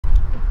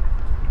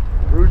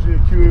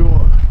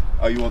QA1.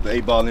 Oh, you want the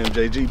 8-ball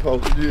MJG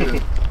post? Yeah.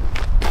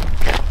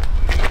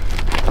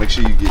 Make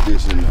sure you get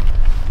this in there.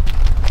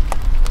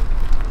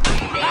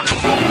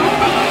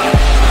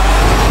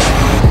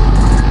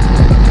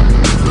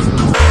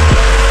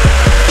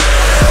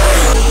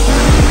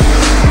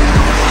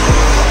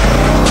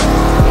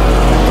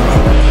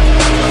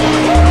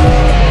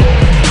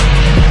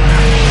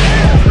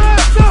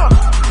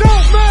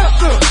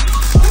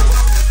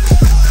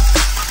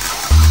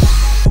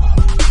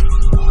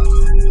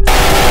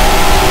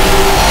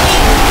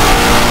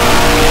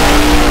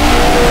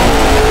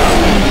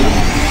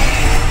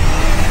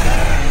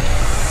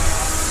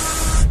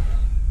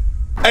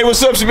 Hey,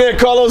 what's up? It's your man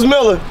Karlous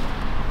Miller.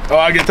 Oh,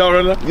 I get talk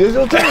right now? Yes,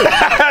 your turn.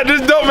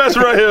 This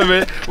Donkmaster right here,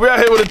 man. We out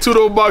here with a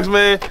two-door box,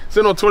 man.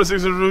 Sitting on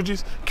 26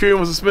 Rucci's,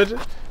 QA1 suspension.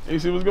 And you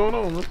see what's going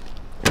on, man.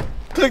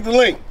 Click the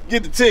link,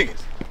 get the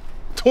tickets.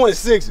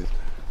 26s.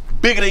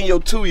 Bigger than your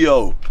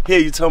 2-year-old. Here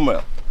you talking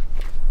about.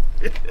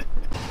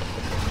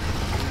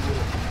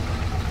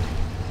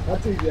 I'll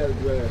take you out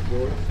of glass,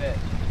 boy.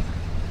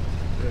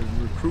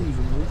 We're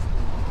cruising, man.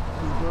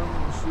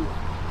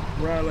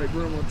 Ride like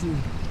grandma, too.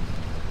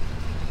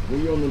 When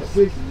you're on them 60s,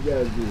 you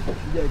gotta do. You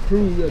gotta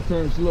cruise, you gotta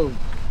turn slow.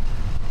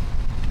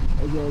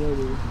 That's all that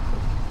is.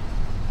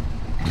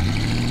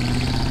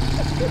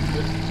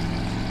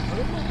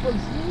 That's not pretty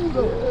smooth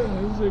though.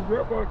 Yeah, this is a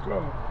grandpa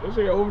car. This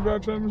ain't got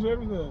overdrive transmission,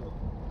 everything.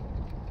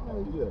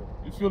 Oh, yeah.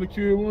 You feel the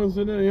QA1s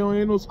in there,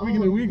 ain't no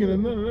squeaking and weaking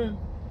and none of that.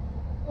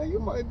 Hey, you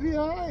might be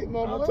alright,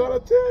 man. I'm trying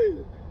to tell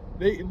you.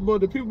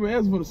 But the people been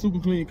asking for the super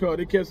clean car.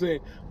 They kept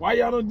saying, why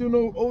y'all don't do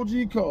no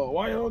OG car?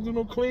 Why y'all don't do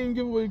no clean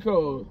giveaway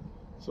car?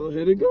 So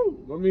here they go.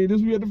 I mean,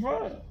 this we had to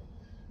find.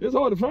 It's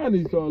hard to find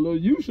these cars, Lil.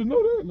 You should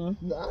know that now.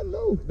 I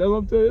know. That's what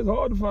I'm telling you. It's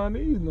hard to find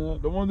these now.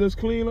 The ones that's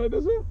clean like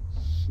this here.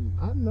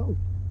 I know.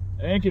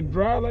 And can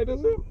drive like this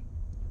here.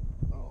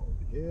 Oh,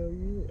 hell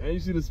yeah. And you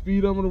see the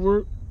speed up on the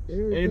work.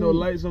 Everything, Ain't no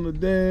lights on the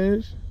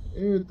dash.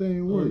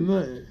 Everything Or works.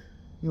 nothing.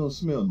 You don't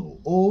smell no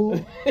oil.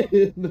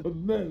 No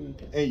nothing.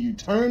 And you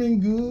turning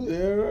good.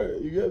 Yeah,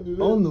 right. You gotta do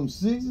that. On them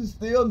 60s,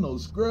 still no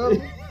scrub.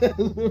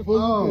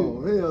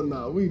 Oh, hell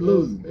no. We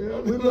losing.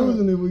 Yeah, We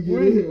losing if we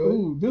get in here.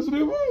 Ooh, this what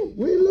they want.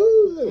 We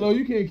losing. No,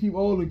 you can't keep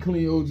all the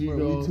clean OG Bro,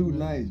 dogs. we too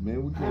nice,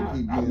 man. We can't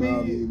keep I getting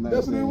all these mean, nice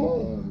that's what they things.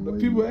 want. The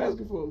people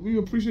asking for it. We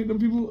appreciate them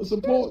people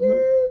support, man.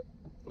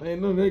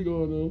 Ain't none of that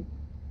going on.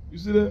 You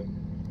see that?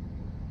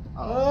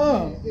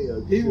 Oh,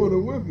 hell, He would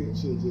have whipped it.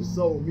 should just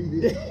sold me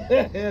this.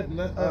 This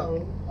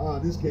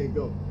can't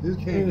go. This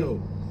can't go.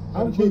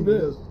 I'm keeping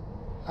this.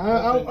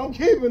 I'm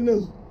keeping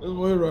this. This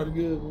boy riding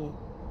good, man.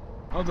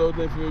 I thought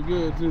they feel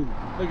good too.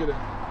 Look at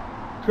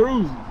that.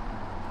 Cruising.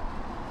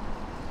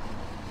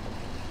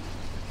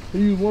 He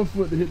used one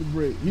foot to hit the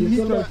brake. He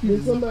tried to keep Did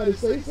it. somebody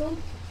say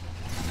something?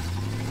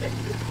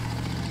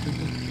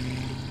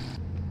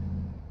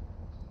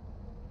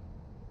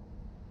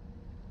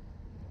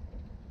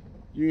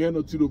 You ain't had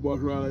no two-door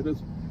box ride like this.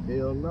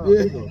 Hell no.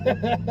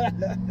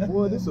 Yeah.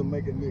 Boy, this will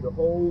make a nigga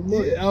whole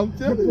month. Yeah, I'm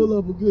telling you. Pull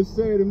up a good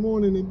Saturday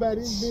morning and buy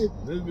this bitch.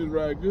 This bitch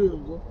ride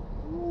good, bro.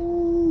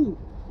 Ooh.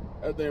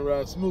 That thing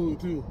ride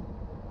smooth too.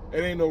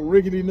 It ain't no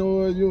rickety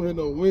noise, you don't hear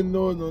no wind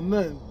noise, no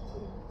nothing.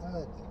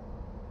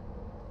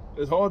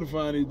 It's hard to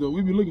find these though.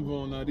 We be looking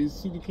for them now. These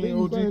super clean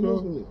OG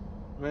cars.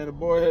 Man, the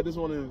boy had this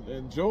one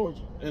in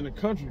Georgia, in the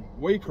country,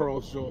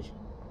 Waycross, Georgia.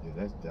 Yeah,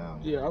 that's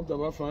down. Yeah, I'm talking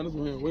about find this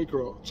one here in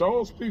Waycross.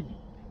 Charles people.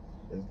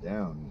 That's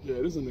down.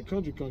 Yeah, this in the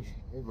country.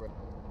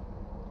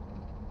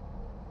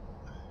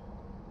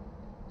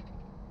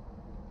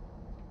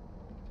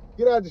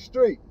 Get out the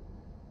street.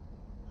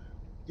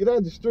 Get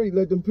out the street,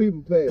 let them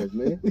people pass,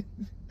 man.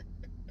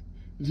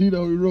 You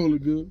know he rolling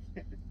good.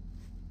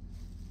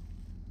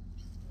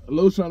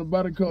 Lowe's trying to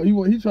buy the car. He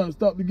trying to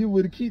stop the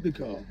giveaway to keep the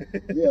car.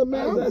 Yeah,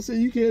 man. I said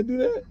you can't do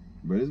that.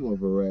 Bro, this one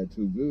for ride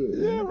too good.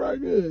 Yeah, man.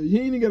 right good. He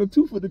ain't even got a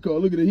 2-foot the car.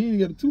 Look at it. He ain't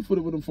got a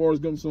 2-footer with them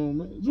Forrest Gumps on,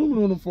 man. Zoom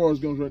in on them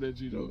Forrest Gumps right there,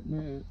 G-Dog.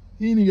 Man.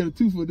 He ain't even got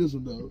a 2-foot this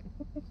one, dog.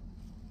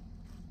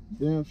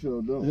 Damn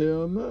sure don't.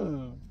 Hell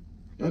nah.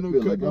 I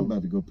feel like I'm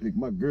about to go pick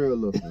my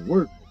girl up from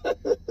work.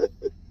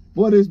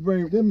 Boy, this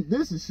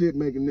is shit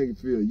making nigga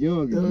feel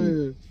young.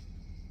 Oh,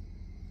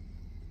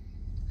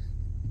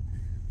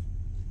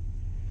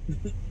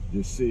 yeah.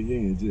 Just sit here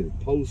and just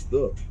post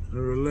up. And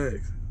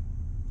relax.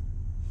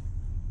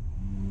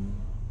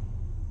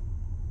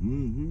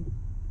 Mm-hmm.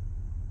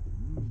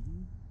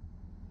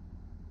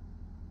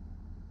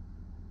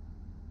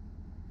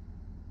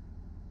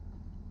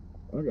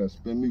 I gotta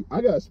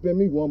spend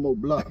me one more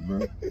block,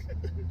 bro.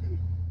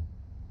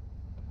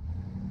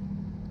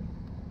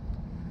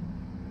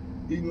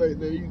 He like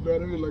that. You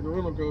drive him like a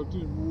rental car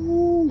too.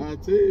 Ooh. I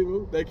tell you,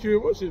 bro, that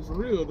QA1 shit for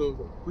real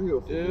though.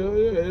 Real. Yeah.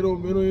 It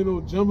ain't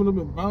no jumping up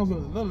and bouncing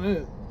and none of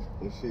that.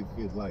 This shit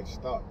feels like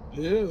stock.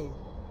 Yeah.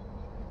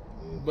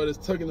 But it's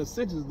tucking the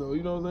 6s though.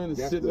 You know what I'm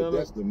saying?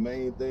 That's the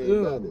main thing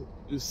about it.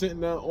 You're sitting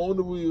down on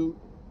the wheel.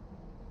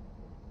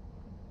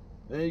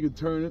 And you can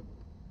turn it.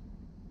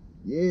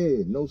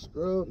 Yeah, no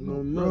scrub, no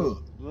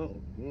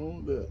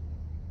want that.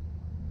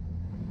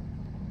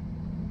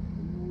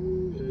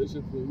 Yeah, that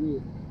shit feel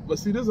good. But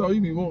see, this is all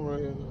you be wanting right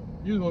here. Though.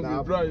 You just want to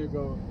get dry your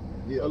car.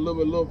 Yeah. A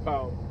little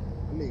power.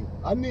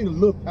 I need a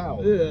little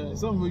power. Yeah,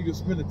 something where you can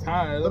spin the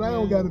tires. But I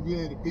don't got to be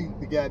able to beat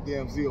the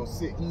goddamn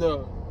 06.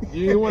 No.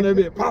 You ain't want that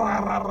bit.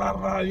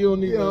 You don't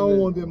need that. Yeah, I don't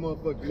want that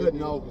motherfucker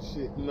cutting off and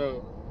shit.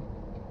 No.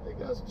 They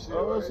got some shit.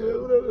 Oh,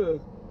 shit. What that is?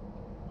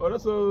 Oh,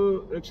 that's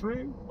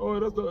Extreme? Oh,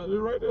 that's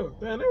it's right there.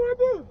 Damn, they right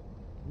there.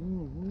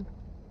 Mm-hmm.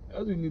 I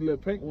just need to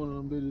let paint one of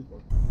them bitches.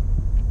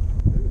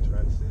 They were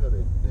trying to sell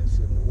that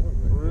shit in the world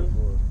right there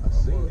for us. I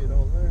seen it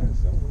online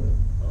somewhere.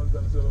 I was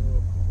trying to sell them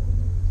up.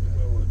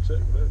 I want to check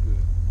for that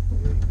bitch.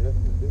 Yeah, you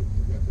definitely do.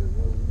 You got that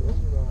road on there.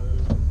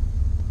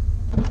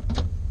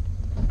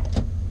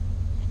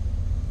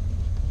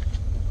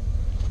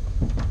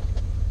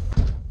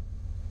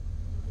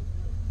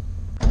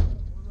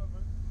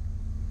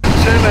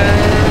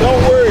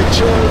 Don't worry,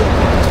 Charlie.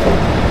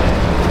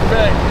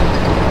 Back.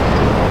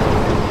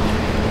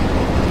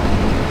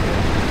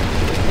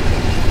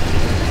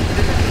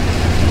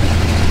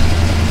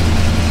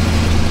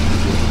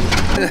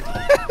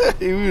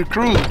 We were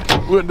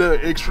cruising with the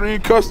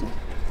Extreme Custom.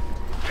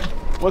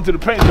 Went to the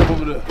paint shop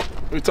over there.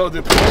 We talked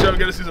to the paint shop,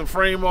 got to see some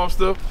frame off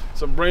stuff,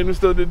 some brand new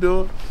stuff they're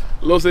doing.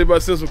 Los say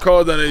about send some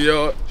cars down their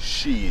yard.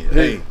 Shit.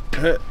 Hey,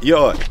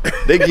 yard.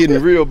 They getting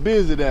real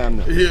busy down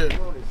there. Yeah.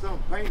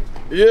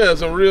 Yeah,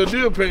 some real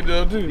deal paint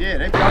down too. Yeah,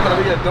 they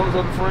got dunks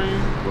on the frame,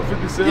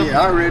 57. Yeah,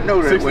 I already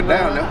know that 69. went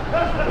down there.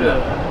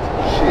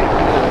 Yeah. Shit. I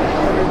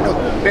already know.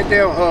 That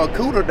damn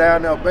Cooter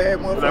down there, bad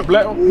motherfucker. That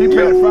black one, he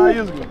painted 5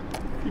 years ago.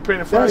 He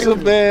painted 5 years ago.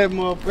 That's a bad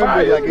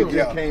motherfucker. Like it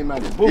just came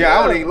out the book. Yeah,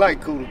 I don't even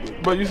like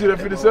Cooter. But you see that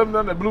 57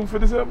 down there, blue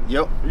 57?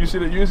 Yep. You see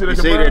that Camaro? You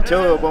see that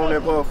tub on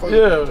that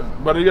motherfucker? Yeah,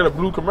 but he got a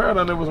blue Camaro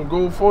down there with some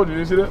gold 40.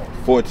 You see that?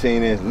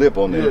 14-inch lip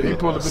on there. Yeah, he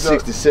pulled a bit out.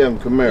 67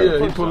 Camaro.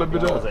 Yeah, he pulled a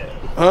bit out.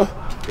 Huh?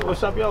 What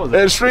shop y'all was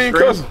at? Extreme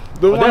Custom.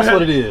 That's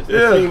what it is.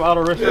 Yeah. Extreme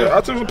Auto Restaurant. Yeah,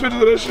 I took some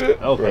pictures of that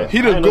shit. Okay.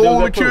 He done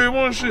gold the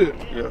QA1 shit.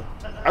 Yeah.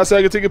 I said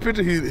I could take a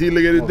picture. He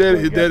look at his daddy.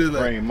 His daddy's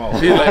like,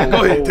 he's like,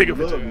 go ahead, take a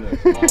picture.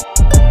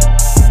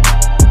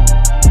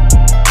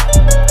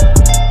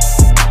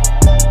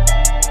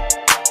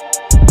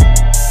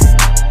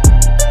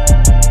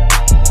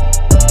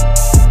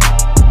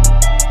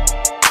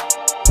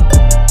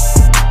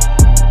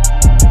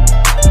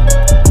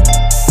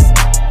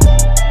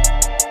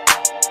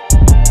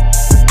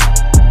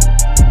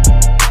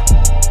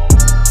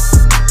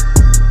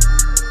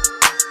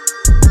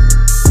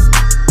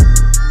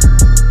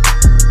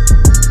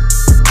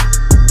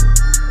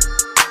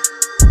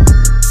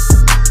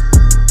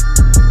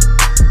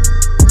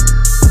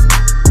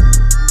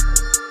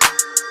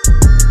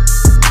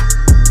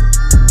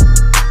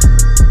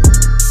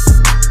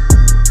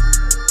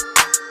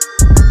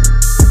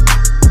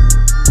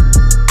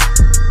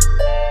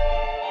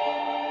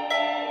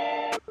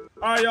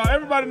 Alright, y'all,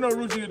 everybody know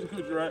Rucci is the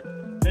coochie, right?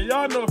 And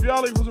y'all know if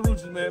y'all looking for some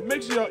Rucci, man,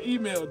 make sure y'all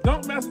email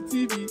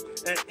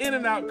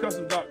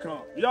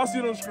donkmastertv@inandoutcustoms.com. Y'all see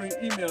it on the screen,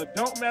 email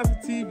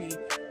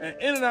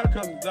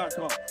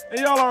donkmastertv@inandoutcustoms.com. And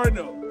y'all already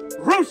know,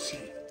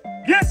 Rucci,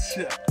 get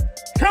ya,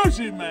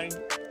 coochie, man.